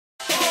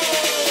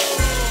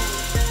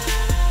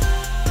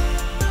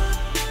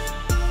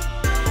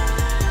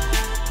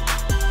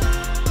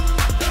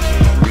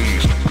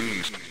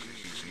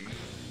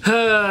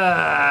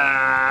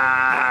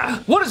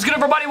What is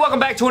good, everybody?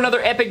 Welcome back to another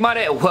Epic My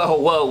Day.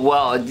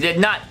 Whoa.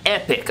 Not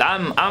epic.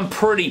 I'm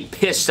pretty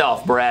pissed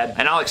off, Brad.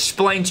 And I'll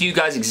explain to you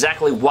guys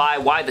exactly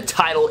why the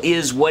title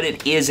is what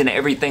it is and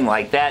everything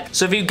like that.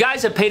 So if you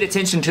guys have paid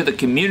attention to the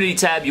community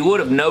tab, you would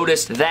have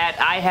noticed that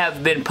I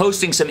have been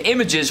posting some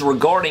images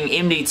regarding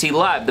MDT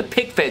Live, the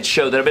PickFed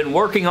show that I've been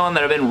working on,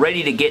 that I've been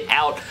ready to get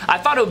out. I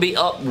thought it would be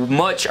up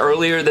much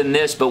earlier than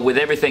this, but with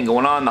everything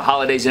going on, the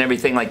holidays and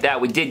everything like that,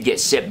 we did get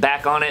set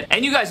back on it.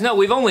 And you guys know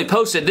we've only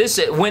posted this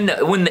when the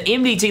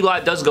MDT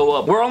Live does go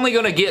up. We're only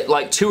going to get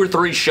like 2 or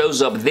 3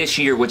 shows up this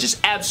year, which is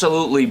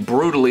absolutely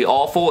brutally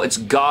awful. It's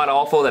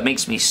god-awful. That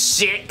makes me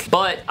sick.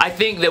 But I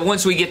think that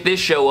once we get this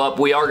show up,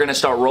 we are going to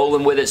start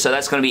rolling with it, so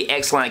that's going to be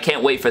excellent. I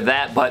can't wait for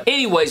that. But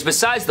anyways,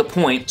 besides the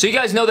point, so you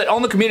guys know that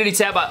on the community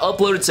tab, I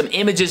uploaded some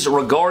images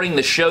regarding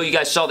the show. You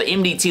guys saw the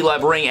MDT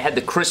Live ring. It had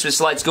the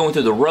Christmas lights going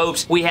through the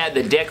ropes. We had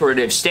the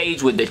decorative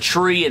stage with the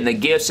tree and the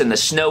gifts and the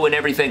snow and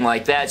everything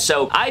like that.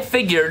 So I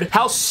figured,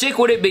 how sick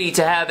would it be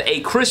to have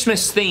a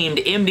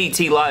Christmas-themed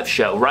MDT Live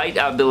show, right?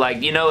 I'd be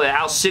like, you know,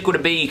 how sick would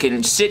it be? You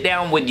can sit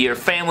down with your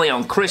family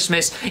on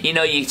Christmas. You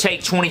know, you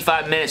take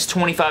 25 minutes,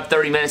 25,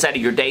 30 minutes out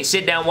of your day.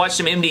 Sit down, watch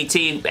some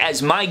MDT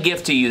as my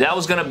gift to you. That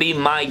was going to be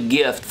my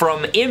gift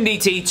from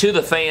MDT to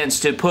the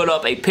fans to put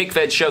up a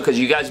PickFed show because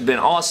you guys have been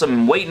awesome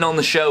and waiting on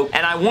the show.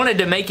 And I wanted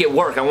to make it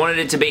work. I wanted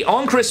it to be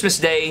on Christmas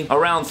Day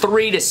around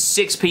 3 to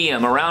 6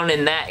 p.m. around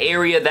in that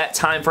area, that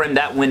time frame,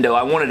 that window.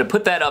 I wanted to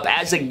put that up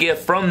as a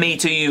gift from me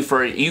to you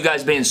for you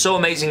guys being so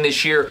amazing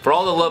this year, for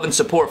all the love and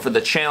support for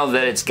the channel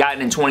that it's gotten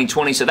in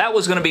 2020. So that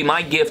was going to be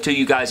my gift to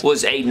you guys,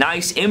 was a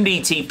nice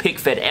MDT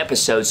PickFed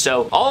episode.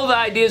 So all the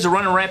ideas are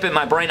running rampant in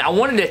my brain. I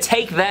wanted to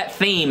take that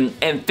theme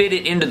and fit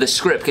it into the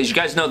script because you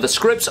guys know the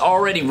script's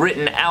already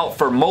written out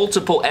for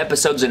multiple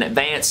episodes in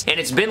advance, and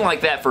it's been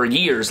like that for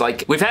years.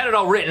 Like, we've had it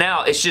all written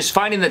out. It's just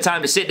finding the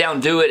time to sit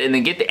down, do it, and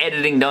then get the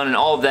editing done and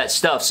all of that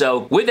stuff.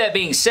 So with that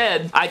being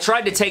said, I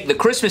tried to take the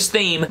Christmas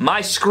theme, my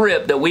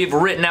script that we've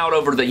written out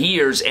over the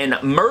years, and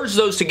merge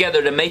those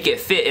together to make it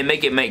fit and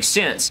make it make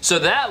sense. So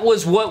that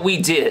was what we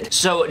did.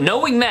 So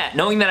knowing that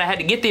I had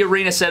to get the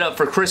arena set up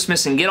for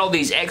Christmas and get all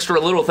these extra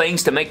little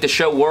things to make the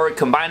show work,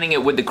 combining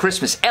it with the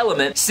Christmas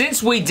element,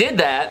 since we did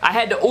that, I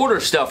had to order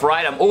stuff,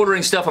 right? I'm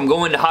ordering stuff. I'm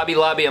going to Hobby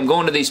Lobby. I'm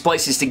going to these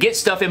places to get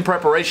stuff in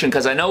preparation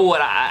because I know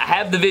what I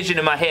have the vision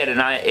in my head,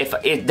 and if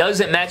it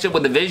doesn't match up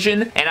with the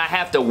vision and I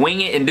have to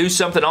wing it and do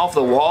something off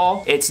the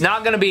wall, it's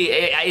not going to be,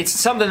 it's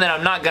something that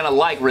I'm not going to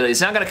like, really.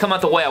 It's not going to come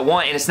out the way I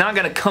want, and it's not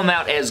going to come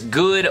out as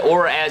good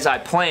or as I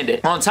planned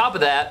it. On top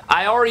of that,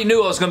 I already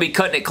knew I was going to be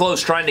cutting it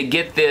close trying to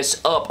get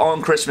this up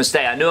on Christmas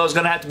Day. I knew I was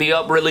going to have to be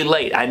up really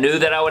late. I knew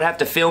that I would have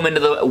to film into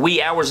the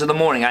wee hours of the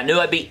morning. I knew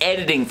I'd be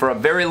editing for a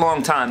very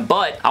long time,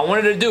 but I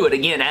wanted to do it,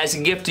 again, as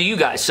a gift to you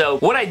guys. So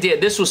what I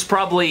did, this was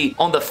probably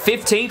on the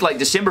 15th, like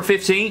December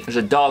 15th. There's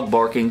a dog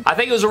barking. I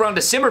think it was around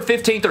December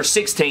 15th or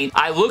 16th.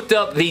 I looked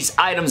up these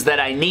items that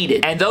I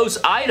needed, and those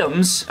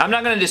items, I'm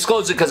not going to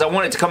disclose it because I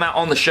want it to come out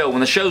on the show. When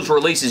the show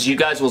releases, you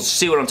guys will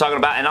see what I'm talking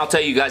about, and I'll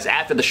tell you guys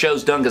after the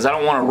show's done because I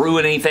don't want to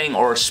ruin anything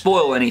or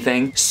spoil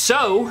anything.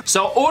 So I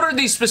ordered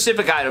these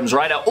specific items,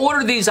 right? I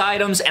ordered these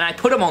items and I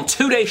put them on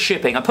 2-day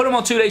shipping. I put them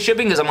on 2-day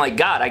shipping because I'm like,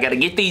 God, I got to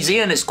get these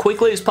in as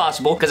quickly as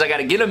possible because I got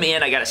to get them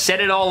in. I got to set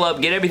it all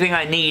up, get everything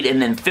I need,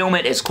 and then film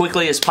it as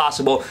quickly as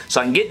possible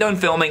so I can get done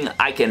filming,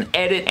 I can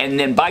edit, and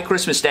then by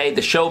Christmas Day,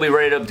 the show will be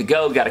ready to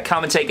go. Got to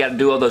commentate, got to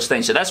do all those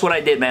things. So that's what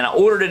I did, man. I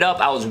ordered it up.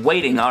 I was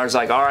waiting. I was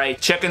like, all right,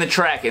 checking the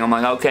tracking. I'm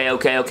like,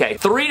 okay.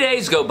 3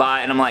 days go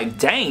by, and I'm like,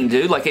 dang,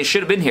 dude, like it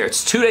should have been here.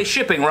 It's 2-day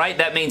shipping, right?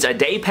 That means a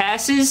day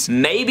passes,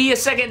 maybe a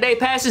second day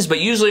passes, but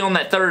usually on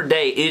that 3rd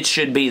day, it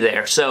should be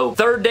there. So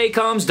 3rd day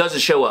comes, doesn't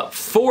show up.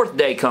 4th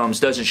day comes,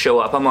 doesn't show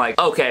up. I'm like,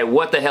 okay,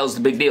 what the hell's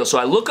the big deal? So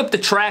I look up the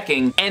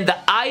tracking, and the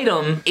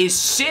item is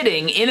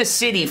sitting in a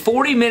city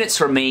 40 minutes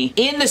from me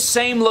in the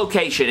same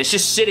location. It's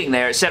just sitting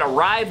there. It said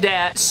arrived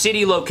at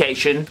city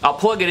location. I'll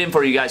plug it in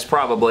for you guys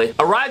probably.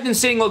 Arrived in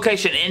city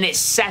location, and it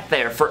sat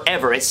there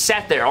forever. It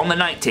sat there on the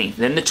 19th,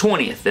 then the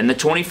 20th, then the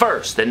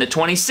 21st, then the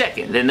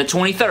 22nd, then the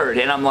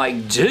 23rd, and I'm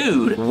like,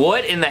 dude,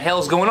 what in the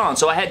hell's going on?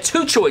 So I had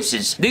 2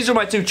 choices. These are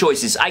my 2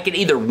 choices. I could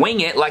either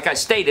wing it, like I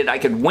stated, I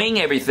could wing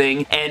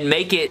everything and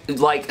make it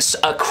like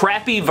a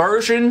crappy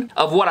version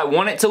of what I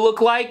want it to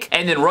look like,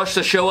 and then rush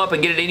the show up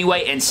and get it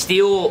anyway, and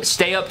still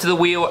stay up to the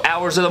wee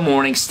hours of the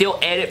morning, still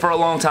edit for a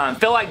long time.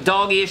 Feel like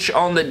dog-ish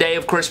on the day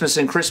of Christmas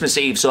and Christmas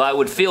Eve, so I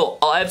would feel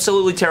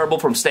absolutely terrible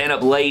from staying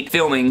up late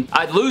filming.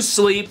 I'd lose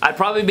sleep. I'd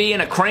probably be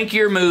in a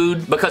crankier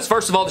mood because,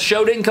 first of all, the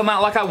show didn't come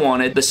out like I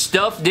wanted. The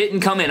stuff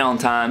didn't come in on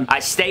time. I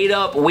stayed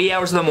up wee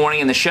hours of the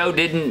morning, and the show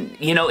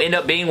didn't, you know, end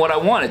up being what I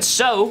wanted.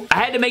 So I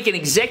had to make an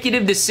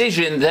executive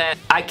decision that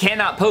I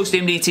cannot post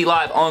MDT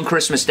Live on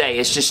Christmas Day.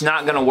 It's just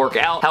not going to work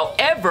out.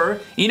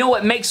 However, you know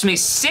what makes me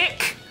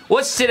sick?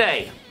 What's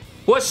today?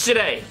 What's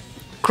today?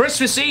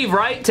 Christmas Eve,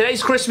 right?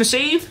 Today's Christmas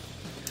Eve?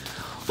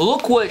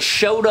 Look what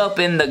showed up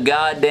in the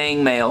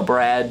goddamn mail,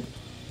 Brad.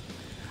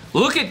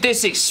 Look at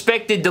this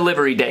expected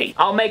delivery date.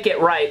 I'll make it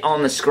right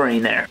on the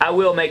screen there. I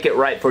will make it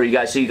right for you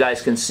guys so you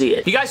guys can see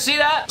it. You guys see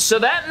that? So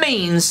that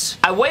means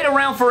I wait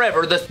around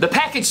forever. The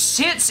package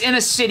sits in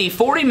a city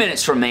 40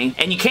 minutes from me,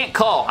 and you can't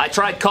call. I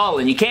tried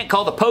calling. You can't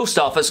call the post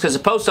office because the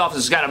post office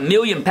has got a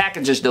million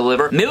packages to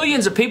deliver.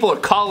 Millions of people are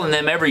calling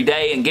them every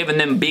day and giving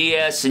them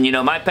BS and, you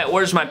know,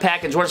 where's my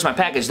package? Where's my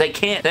package? They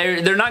can't.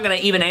 They're not going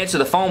to even answer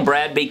the phone,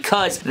 Brad,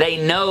 because they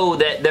know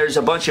that there's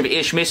a bunch of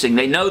ish missing.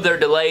 They know they're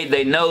delayed.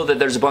 They know that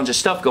there's a bunch of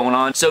stuff going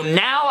on. So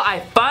now I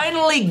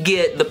finally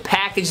get the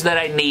package that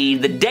I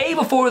need the day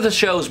before the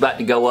show's about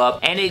to go up,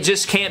 and it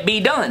just can't be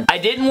done. I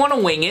didn't want to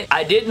wing it.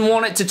 I didn't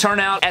want it to turn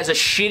out as a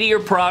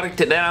shittier product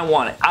than I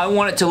want it. I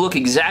want it to look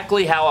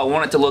exactly how I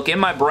want it to look in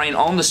my brain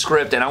on the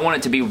script, and I want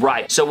it to be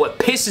right. So what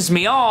pisses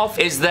me off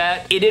is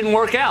that it didn't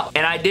work out,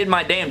 and I did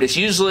my damnedest.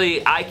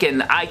 Usually I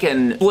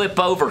can flip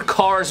over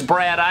cars,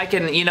 Brad. I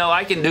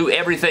can do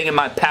everything in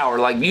my power.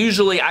 Like,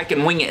 usually I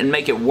can wing it and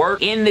make it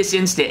work. In this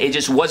instant, it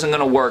just wasn't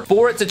going to work.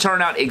 For it to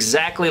turn out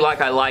exactly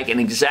like I like and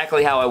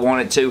exactly how I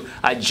want it to,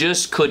 I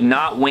just could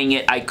not wing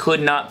it. I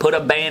could not put a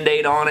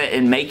Band-Aid on it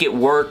and make it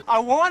work. I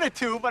wanted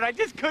to, but I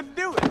just couldn't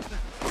do it.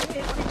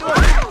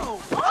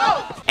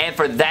 And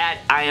for that,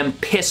 I am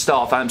pissed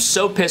off. I'm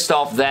so pissed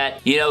off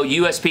that, you know,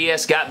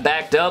 USPS got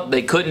backed up.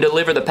 They couldn't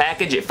deliver the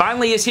package. It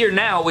finally is here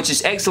now, which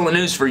is excellent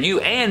news for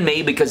you and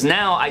me, because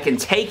now I can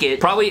take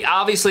it. Probably,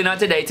 obviously not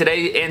today.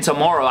 Today and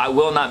tomorrow, I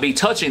will not be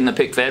touching the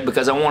PicFed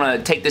because I want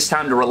to take this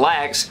time to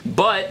relax.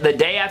 But the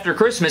day after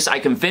Christmas, I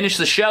can finish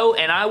the show,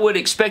 and I would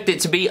expect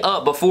it to be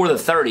up before the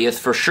 30th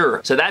for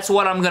sure. So that's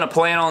what I'm going to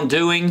plan on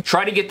doing.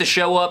 Try to get the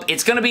show up.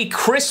 It's going to be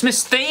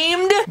Christmas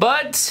themed,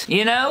 but,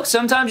 you know,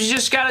 sometimes you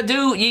just got to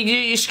do,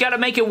 you just got to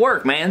make it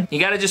work, man. You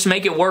got to just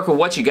make it work with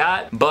what you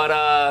got. But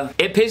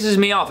it pisses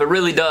me off. It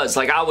really does.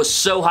 Like, I was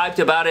so hyped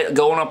about it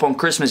going up on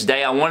Christmas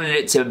Day. I wanted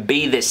it to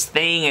be this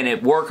thing and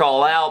it work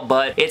all out,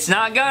 but it's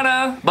not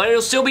gonna. But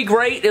it'll still be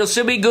great. It'll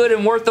still be good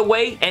and worth the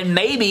wait. And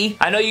maybe,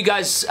 I know you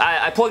guys,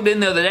 I plugged in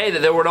the other day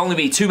that there would only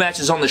be 2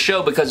 matches on the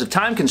show because of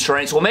time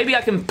constraints. Well, maybe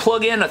I can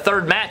plug in a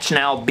 3rd match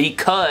now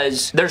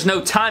because there's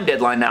no time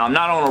deadline now. I'm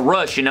not on a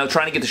rush, you know,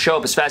 trying to get the show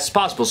up as fast as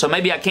possible. So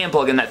maybe I can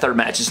plug in that 3rd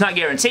match. It's not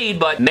guaranteed,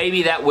 but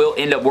maybe that will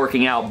end up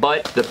working out.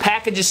 But the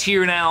package is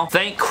here now.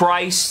 Thank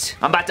Christ.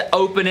 I'm about to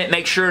open it,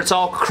 make sure it's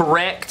all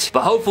correct.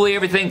 But hopefully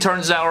everything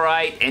turns out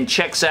right and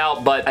checks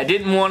out. But I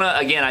didn't want to,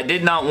 again, I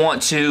didn't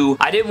want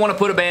to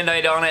put a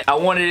Band-Aid on it. I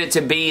wanted it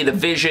to be the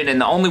vision,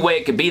 and the only way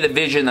it could be the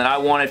vision that I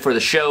wanted for the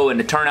show and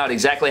to turn out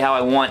exactly how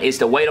I want is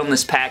to wait on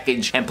this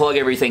package and plug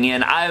everything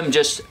in.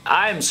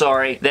 I'm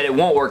sorry that it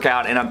won't work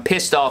out, and I'm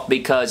pissed off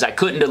because I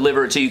couldn't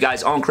deliver it to you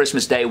guys on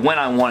Christmas Day when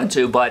I wanted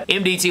to. But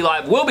MDT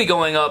Live will be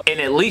going up in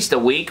at least a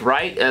week,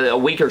 right? A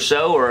week or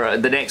so, or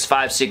the next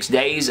 5-6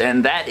 days,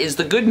 and that is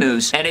the good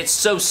news. And it's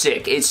so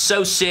sick. It's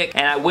so sick,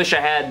 and I wish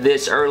I had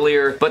this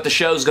earlier, but the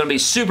show's gonna be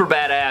super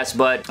badass.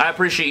 But I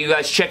appreciate you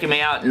guys checking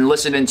me out and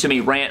listening to me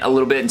rant a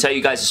little bit and tell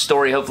you guys a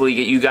story. Hopefully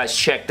get you guys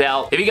checked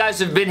out. If you guys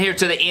have been here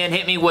to the end,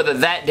 hit me with a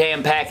that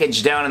damn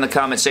package down in the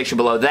comment section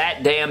below.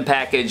 That damn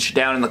package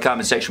down in the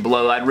comment section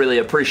below. I'd really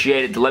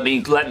appreciate it to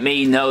let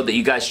me know that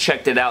you guys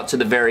checked it out to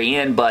the very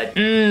end. But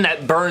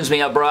that burns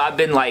me up, bro. I've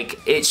been like,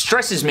 it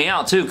stresses me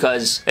out too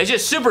because it's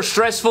just super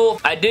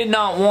stressful. I did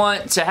not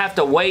want to have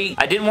to wait.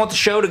 I didn't want the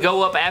show to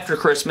go up after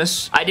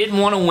Christmas. I didn't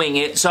want to wing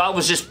it, so I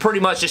was just pretty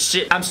much just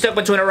sitting. I'm stuck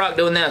between a rock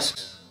doing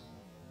this.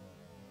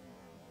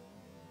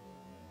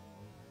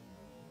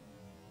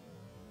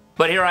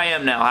 But here I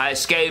am now. I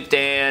escaped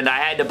and I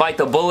had to bite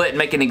the bullet and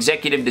make an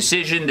executive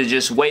decision to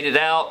just wait it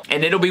out,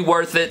 and it'll be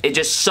worth it. It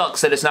just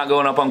sucks that it's not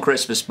going up on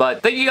Christmas.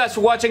 But thank you guys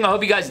for watching. I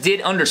hope you guys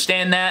did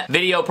understand that.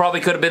 Video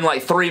probably could have been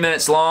like 3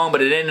 minutes long,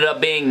 but it ended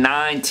up being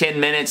 9-10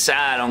 minutes.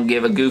 I don't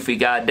give a goofy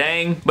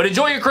goddamn. But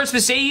enjoy your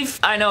Christmas Eve.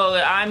 I know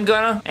that I'm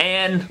gonna,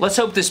 and let's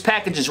hope this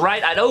package is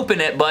right. I'd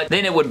open it, but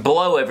then it would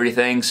blow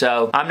everything,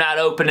 so I'm not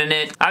opening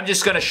it. I'm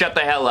just gonna shut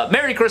the hell up.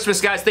 Merry Christmas,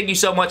 guys. Thank you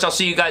so much. I'll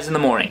see you guys in the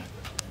morning.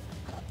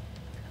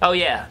 Oh,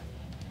 yeah.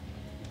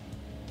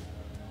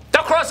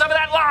 Don't cross over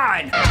that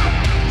line!